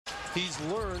He's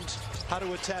learned how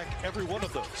to attack every one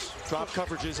of those. Drop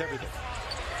coverage is everything.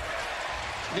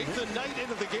 Nathan Knight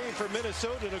into the game for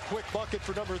Minnesota and a quick bucket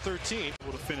for number 13.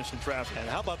 Able to finish in traffic. And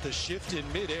how about the shift in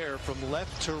midair from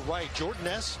left to right?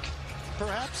 Jordan-esque,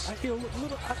 perhaps? He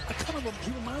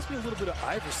reminds me a little bit of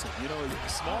Iverson. You know, a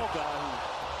small guy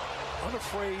who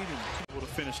unafraid and able to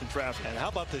finish in traffic. And how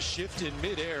about the shift in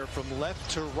midair from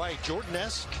left to right?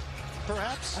 Jordan-esque,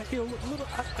 perhaps? He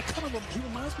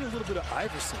reminds me a little bit of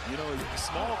Iverson. You know, a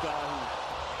small guy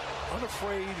who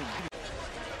unafraid and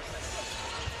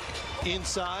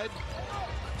inside,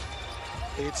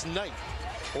 it's Knight.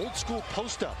 Old school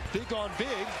post up, big on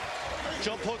big.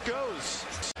 Jump hook goes.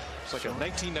 It's like a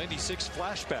 1996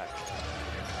 flashback.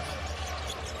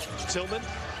 Tillman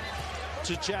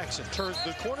to Jackson, turns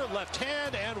the corner, left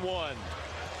hand, and one.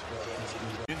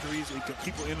 Injuries and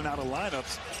people in and out of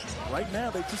lineups. Right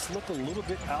now, they just look a little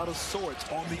bit out of sorts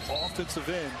on the offensive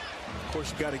end. Of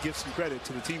course, you got to give some credit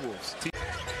to the T-Wolves.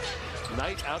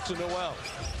 Knight out to Noel.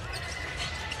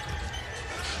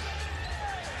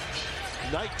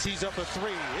 Knight tees up a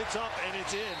three. It's up and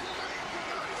it's in.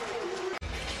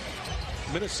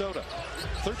 Minnesota,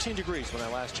 13 degrees when I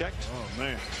last checked. Oh,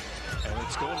 man. And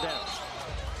it's going down.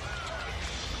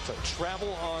 So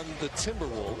travel on the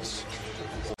Timberwolves.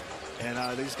 And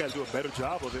they just got to do a better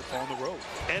job of it on the road.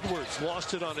 Edwards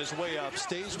lost it on his way up.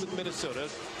 Stays with Minnesota.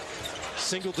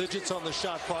 Single digits on the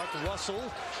shot clock. Russell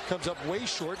comes up way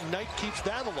short. Knight keeps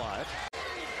that alive.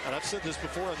 And I've said this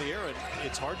before on the air, and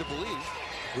it's hard to believe.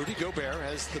 Rudy Gobert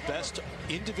has the best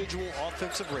individual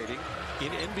offensive rating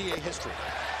in NBA history.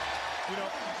 You know,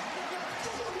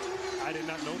 I did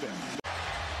not know that.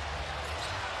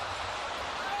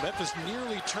 Memphis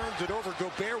nearly turns it over.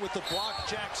 Gobert with the block.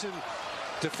 Jackson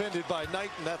defended by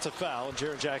Knight, and that's a foul. And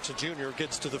Jaren Jackson Jr.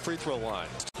 gets to the free throw line.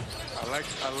 I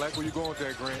like where you're going with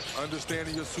that, Grant.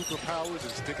 Understanding your superpowers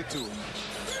and sticking to it.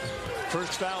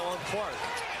 First foul on Clark.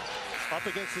 Up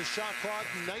against the shot clock,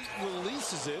 Knight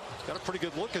releases it. Got a pretty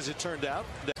good look as it turned out.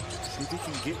 See if he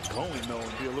can get going, though,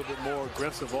 and be a little bit more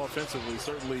aggressive offensively.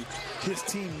 Certainly, his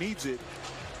team needs it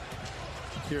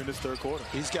here in this third quarter.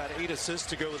 He's got 8 assists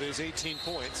to go with his 18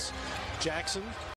 points. Jackson